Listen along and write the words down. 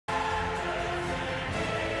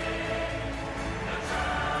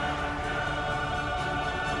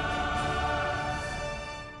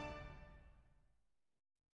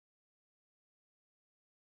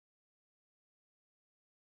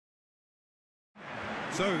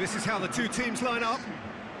So this is how the two teams line up.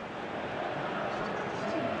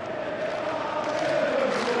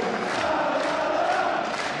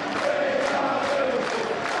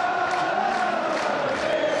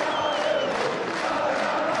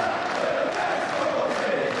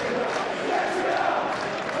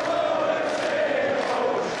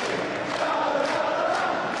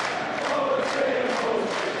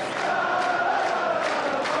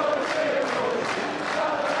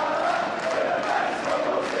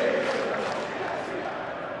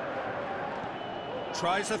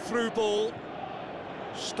 Tries a through ball.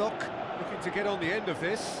 Stock looking to get on the end of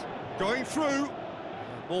this. Going through.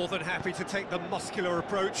 More than happy to take the muscular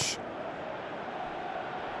approach.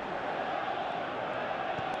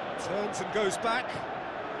 Turns and goes back.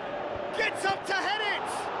 Gets up to head it!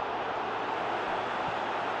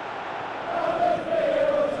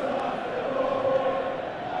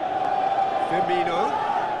 Firmino.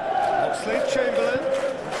 Oxlade-Chamberlain.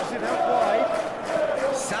 Pushes it out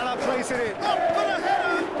wide. Salah plays it in. Up for the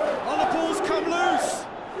header! Oh, the ball's come loose!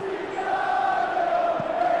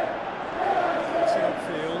 It's it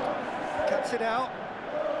upfield. Cuts it out.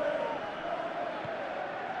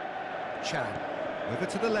 Chan. Over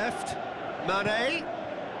to the left. Mane.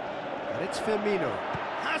 And it's Firmino.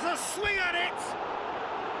 Has a swing at it!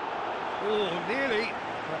 Oh, nearly.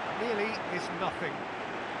 But nearly is nothing.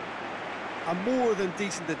 A more than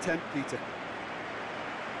decent attempt, Peter.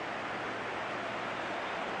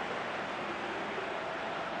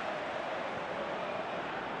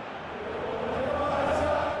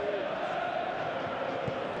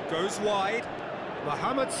 Goes wide.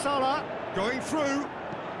 Mohamed Salah going through.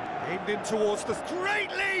 Aimed in towards the great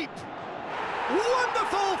leap.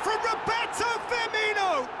 Wonderful from Roberto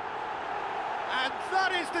Firmino. And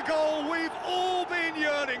that is the goal we've all been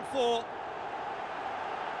yearning for.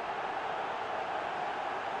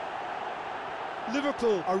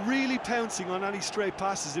 Liverpool are really pouncing on any stray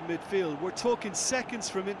passes in midfield. We're talking seconds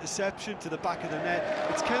from interception to the back of the net.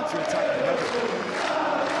 It's counter-attacking heaven.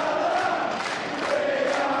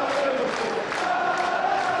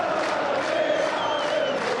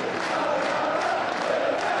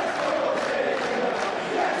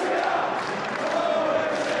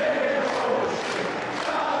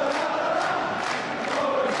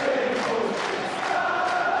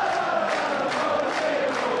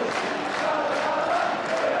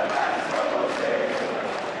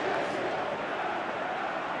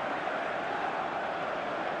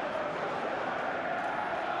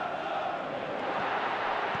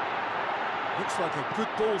 Looks like a good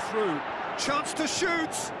ball through. Chance to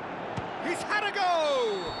shoot! He's had a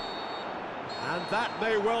go! And that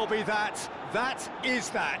may well be that. That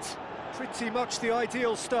is that. Pretty much the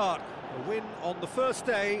ideal start. A win on the first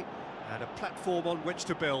day and a platform on which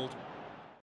to build.